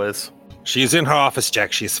Carlyle is? She's in her office,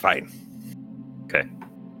 Jack. She's fine. Okay.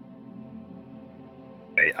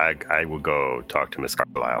 I will go talk to Miss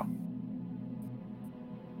Carlyle.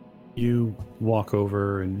 You walk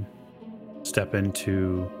over and step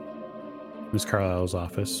into Miss Carlyle's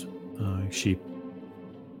office. She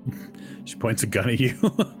points a gun at you,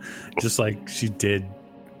 just like she did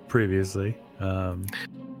previously.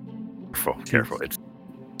 Careful.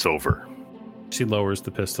 It's over. She lowers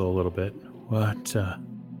the pistol a little bit. What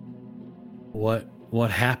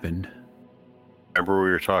happened? Remember we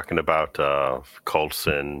were talking about cults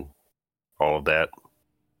and all of that?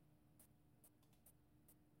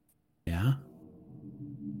 Yeah.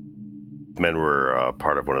 Men were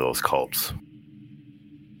part of one of those cults.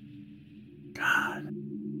 God,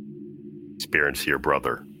 Experience your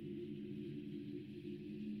brother.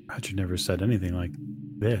 Roger never said anything like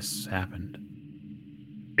this happened.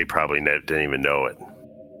 They probably didn't even know it.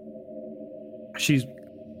 She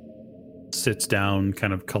sits down,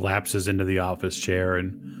 kind of collapses into the office chair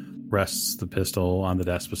and rests the pistol on the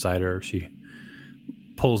desk beside her. She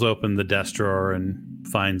pulls open the desk drawer and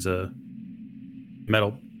finds a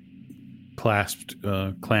metal clasped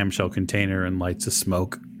clamshell container and lights a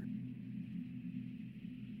smoke.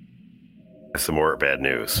 Some more bad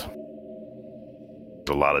news. There's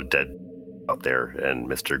a lot of dead out there, and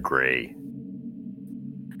Mr. Gray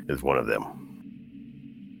is one of them.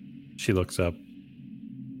 She looks up.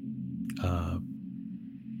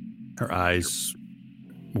 Her eyes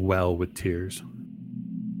well with tears.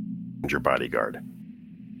 And your bodyguard.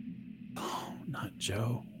 Oh, not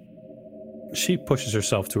Joe. She pushes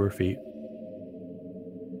herself to her feet.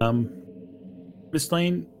 Miss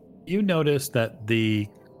Lane, you noticed that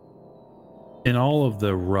in all of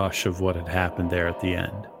the rush of what had happened there at the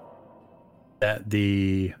end, that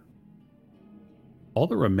all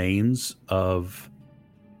the remains of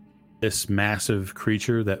this massive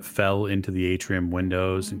creature that fell into the atrium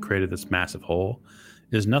windows and created this massive hole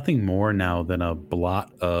is nothing more now than a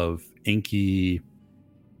blot of inky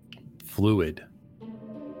fluid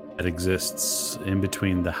that exists in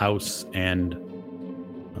between the house and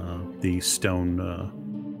the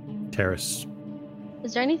stone terrace.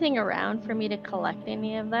 Is there anything around for me to collect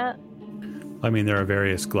any of that? I mean, there are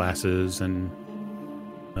various glasses and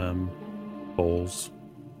bowls.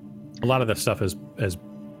 A lot of that stuff is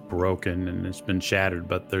broken and it's been shattered,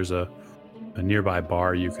 but there's a nearby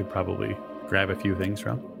bar you could probably grab a few things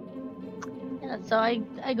from. Yeah, so I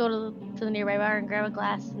go to the nearby bar and grab a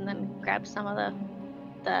glass and then grab some of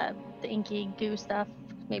the inky goo stuff.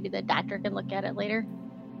 Maybe the doctor can look at it later.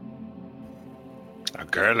 A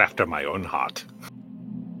girl after my own heart.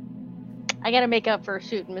 I gotta make up for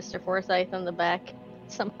shooting Mr. Forsyth on the back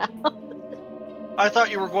somehow. I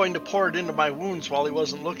thought you were going to pour it into my wounds while he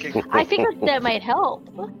wasn't looking. I figured that might help.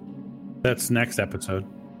 That's next episode.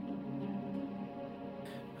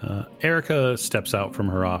 Erica steps out from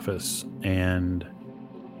her office and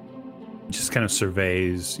just kind of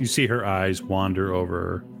surveys. You see her eyes wander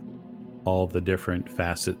over all the different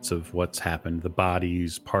facets of what's happened. The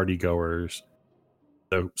bodies, party goers,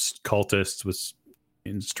 the cultists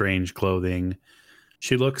in strange clothing.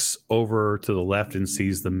 She looks over to the left and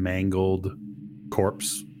sees the mangled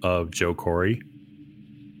corpse of Joe Corey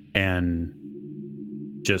and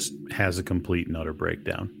just has a complete and utter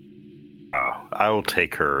breakdown. I will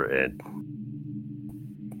take her and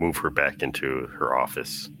move her back into her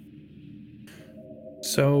office.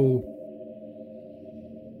 So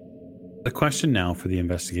the question now for the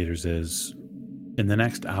investigators is, in the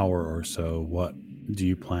next hour or so, what do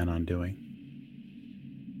you plan on doing?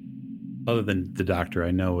 Other than the doctor,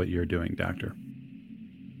 I know what you're doing, Doctor.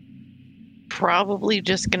 Probably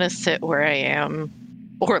just gonna sit where I am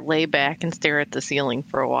or lay back and stare at the ceiling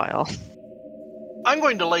for a while. I'm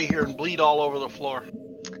going to lay here and bleed all over the floor.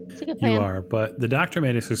 It's a good plan. You are, but the doctor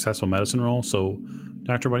made a successful medicine roll, so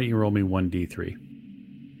Doctor, why don't you roll me 1d3?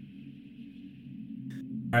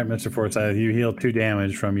 All right, Mr. Forsyth, you healed 2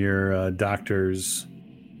 damage from your doctor's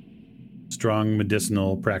strong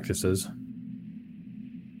medicinal practices.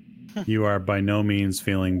 You are by no means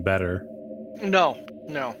feeling better. No.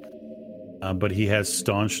 But he has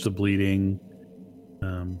staunched the bleeding.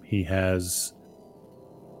 He has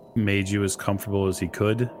made you as comfortable as he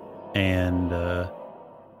could, and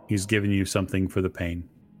he's given you something for the pain.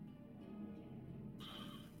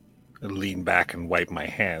 I lean back and wipe my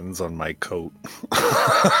hands on my coat.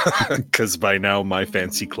 Because by now my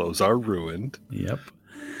fancy clothes are ruined. Yep.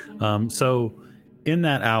 So in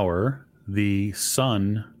that hour, the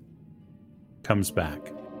sun comes back.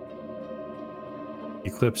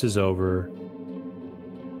 Eclipse is over.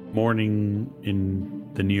 Morning in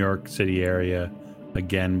the New York City area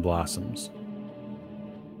again blossoms.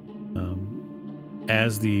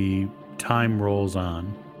 As the time rolls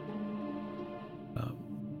on,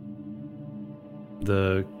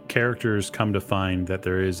 the characters come to find that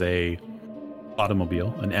there is an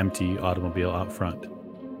empty automobile out front.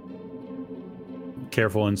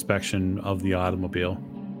 Careful inspection of the automobile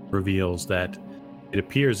reveals that it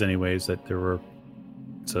appears anyways that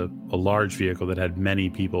it's a large vehicle that had many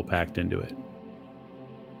people packed into it.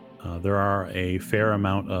 There are a fair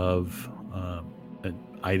amount of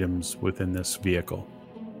items within this vehicle,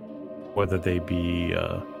 whether they be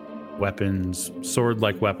weapons,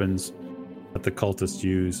 sword-like weapons that the cultists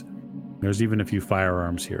use. There's even a few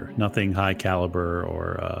firearms here. Nothing high caliber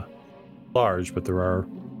or large, but there are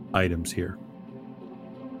items here.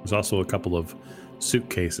 There's also a couple of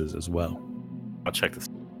suitcases as well. I'll check this.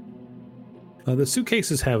 The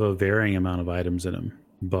suitcases have a varying amount of items in them,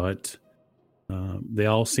 but they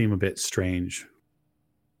all seem a bit strange.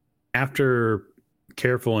 After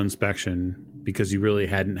careful inspection, because you really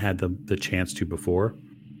hadn't had the chance to before,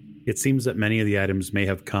 it seems that many of the items may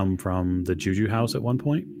have come from the Juju house at one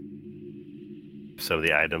point. Some of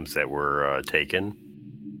the items that were taken.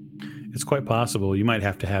 It's quite possible. You might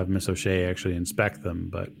have to have Miss O'Shea actually inspect them,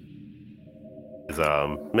 but... Is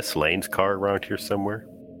Miss Lane's car around here somewhere?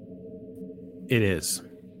 It is.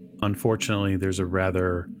 Unfortunately, there's a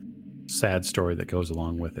rather sad story that goes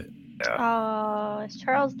along with it. Yeah. Oh, is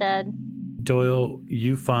Charles dead? Doyle,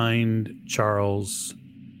 you find Charles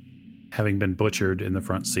having been butchered in the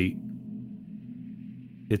front seat.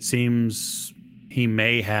 It seems he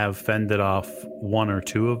may have fended off one or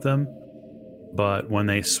two of them, but when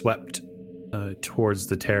they swept towards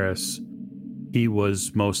the terrace, he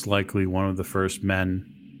was most likely one of the first men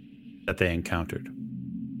that they encountered.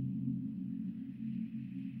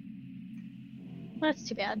 That's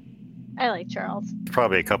too bad. I like Charles.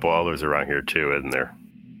 Probably a couple others around here too, isn't there?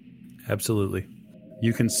 Absolutely.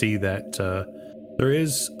 You can see that there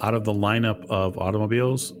is, out of the lineup of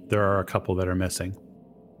automobiles, there are a couple that are missing.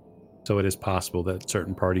 So it is possible that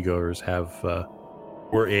certain partygoers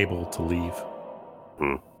were able to leave.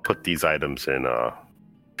 Put these items in a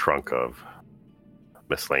trunk of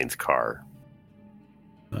Miss Lane's car.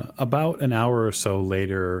 About an hour or so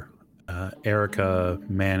later, Erica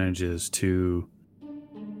manages to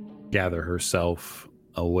gather herself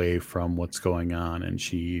away from what's going on, and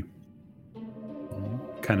she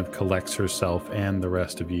kind of collects herself and the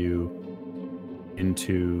rest of you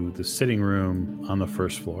into the sitting room on the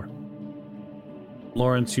first floor.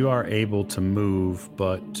 Lawrence, you are able to move,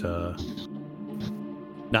 but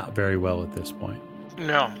not very well at this point.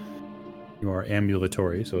 No. You are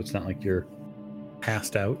ambulatory, so it's not like you're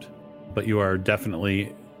passed out, but you are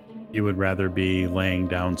definitely You would rather be laying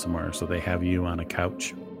down somewhere, so they have you on a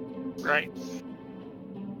couch. Right.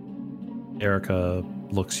 Erica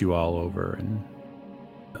looks you all over and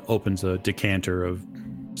opens a decanter of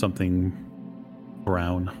something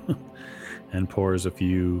brown and pours a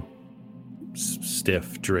few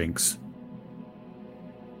stiff drinks.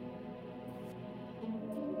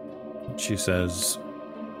 She says,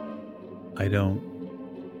 I don't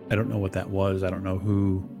know what that was. I don't know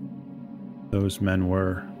who those men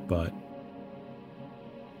were, but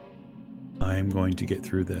I'm going to get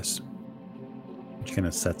through this. She kind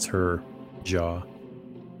of sets her jaw.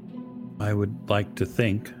 I would like to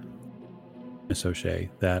think, Miss O'Shea,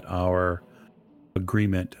 that our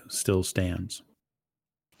agreement still stands.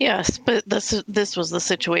 Yes, but this was the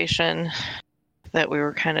situation that we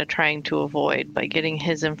were kind of trying to avoid by getting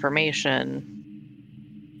his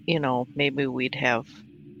information. You know, maybe we'd have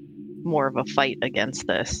more of a fight against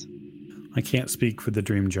this. I can't speak for the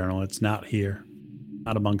Dream Journal. It's not here,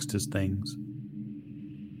 not amongst his things.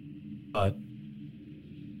 But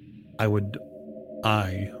I would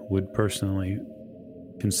personally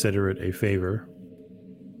consider it a favor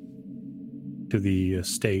to the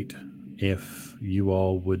estate if you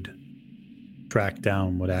all would track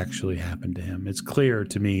down what actually happened to him. It's clear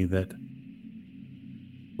to me that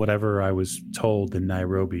whatever I was told in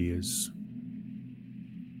Nairobi is...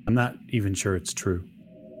 I'm not even sure it's true.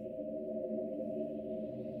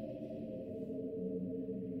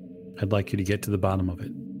 I'd like you to get to the bottom of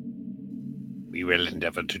it. We will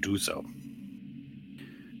endeavor to do so.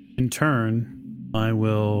 In turn, I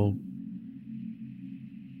will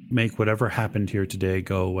make whatever happened here today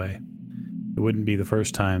go away. It wouldn't be the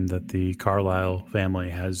first time that the Carlyle family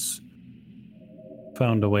has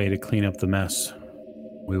found a way to clean up the mess.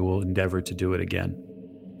 We will endeavor to do it again.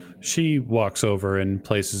 She walks over and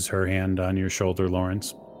places her hand on your shoulder,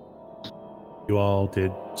 Lawrence. You all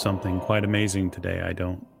did something quite amazing today. I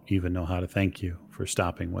don't even know how to thank you for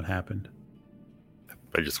stopping what happened.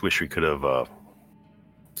 I just wish we could have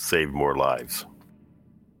saved more lives.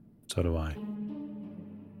 So do I.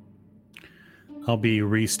 I'll be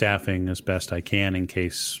restaffing as best I can in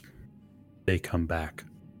case they come back.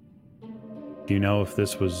 Do you know if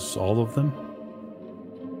this was all of them?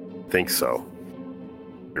 I think so.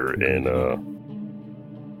 And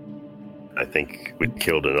I think we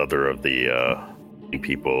killed another of the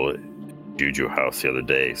people at Juju House the other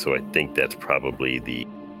day, so I think that's probably the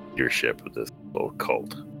leadership of this little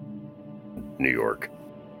cult. New York.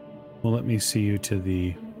 Well, let me see you to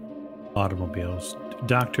the automobiles.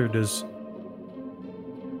 Doctor, does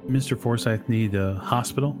Mr. Forsyth need a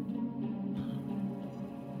hospital?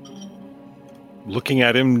 Looking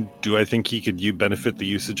at him, do I think he could benefit the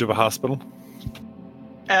usage of a hospital?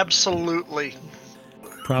 Absolutely.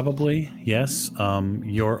 Probably, yes.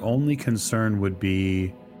 Your only concern would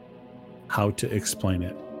be how to explain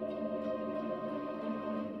it.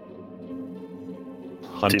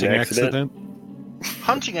 Hunting accident?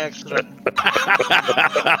 Hunting accident.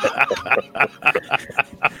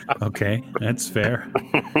 Okay, that's fair.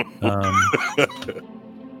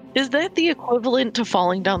 Is that the equivalent to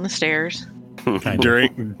falling down the stairs?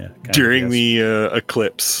 During yes. the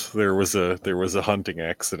eclipse, there was a hunting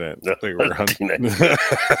accident. They were hunting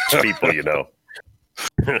people, you know.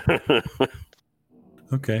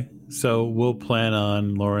 Okay, so we'll plan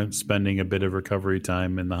on Lawrence spending a bit of recovery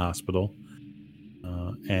time in the hospital.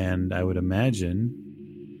 And I would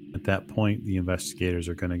imagine at that point, the investigators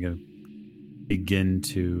are going to begin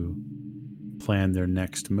to plan their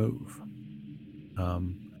next move.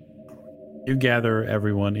 You gather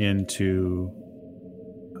everyone into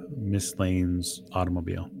Miss Lane's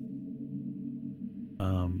automobile.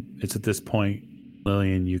 It's at this point,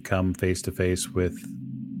 Lillian, you come face to face with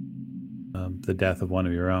the death of one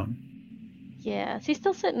of your own. Yeah, is he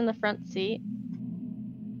still sitting in the front seat?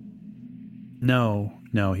 No,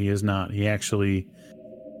 he is not. He actually,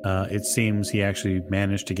 it seems he actually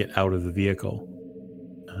managed to get out of the vehicle.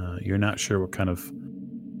 You're not sure what kind of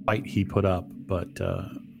fight he put up, but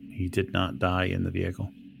he did not die in the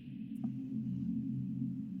vehicle.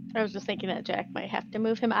 I was just thinking that Jack might have to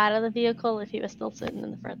move him out of the vehicle if he was still sitting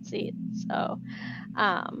in the front seat. So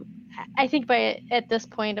I think at this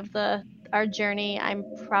point of our journey, I'm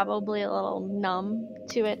probably a little numb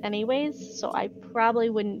to it anyways. So I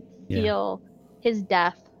probably wouldn't feel his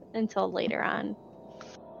death until later on.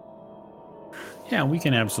 Yeah, we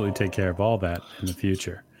can absolutely take care of all that in the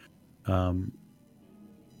future.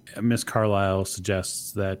 Miss Carlyle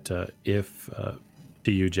suggests that if,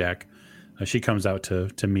 to you, Jack, she comes out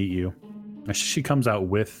to meet you. She comes out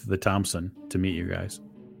with the Thompson to meet you guys.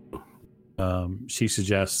 She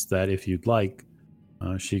suggests that if you'd like,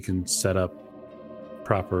 she can set up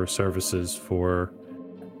proper services for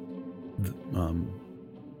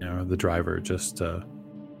the driver, just to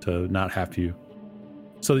not have to,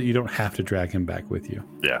 so that you don't have to drag him back with you.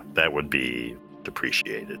 Yeah, that would be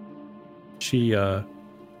appreciated. She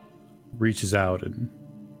reaches out and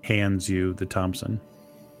hands you the Thompson.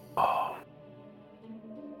 Oh.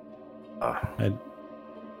 I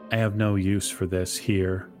have no use for this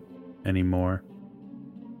here anymore.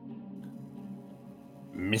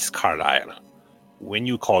 Miss Carlyle, when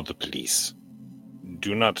you call the police,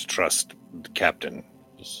 do not trust the captain.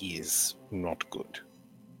 He is not good.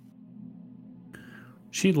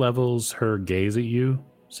 She levels her gaze at you,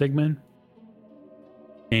 Sigmund,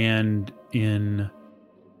 and in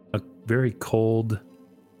a very cold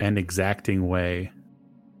and exacting way,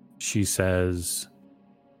 she says,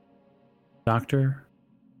 "Doctor,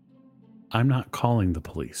 I'm not calling the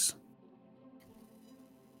police."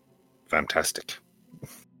 Fantastic.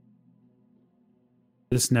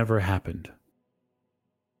 This never happened.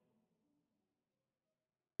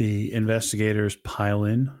 The investigators pile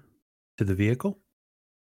in to the vehicle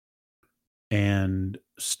and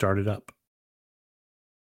start it up.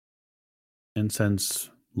 And since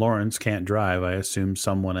Lawrence can't drive, I assume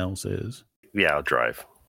someone else is. Yeah, I'll drive.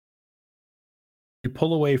 You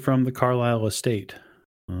pull away from the Carlyle estate,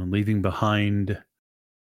 leaving behind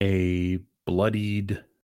a bloodied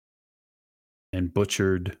and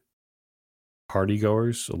butchered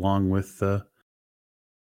partygoers, along with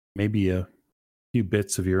maybe a few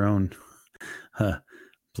bits of your own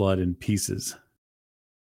blood and pieces.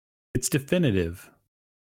 It's definitive.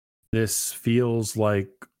 This feels like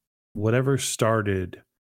whatever started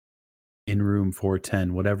in room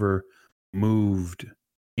 410, whatever moved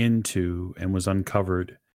into and was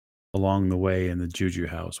uncovered along the way in the Juju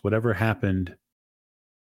house, whatever happened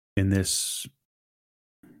in this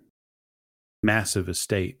massive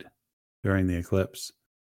estate during the eclipse,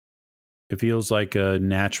 it feels like a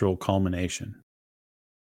natural culmination.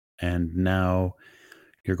 And now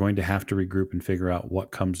you're going to have to regroup and figure out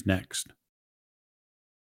what comes next.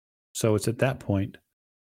 So it's at that point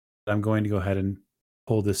that I'm going to go ahead and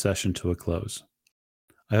pull this session to a close.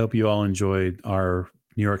 I hope you all enjoyed our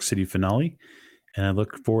New York City finale, and I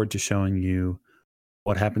look forward to showing you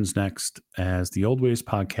what happens next as the Old Ways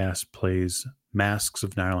podcast plays Masks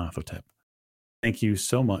of Nyarlathotep. Thank you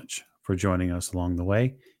so much for joining us along the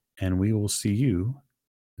way, and we will see you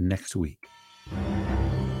next week.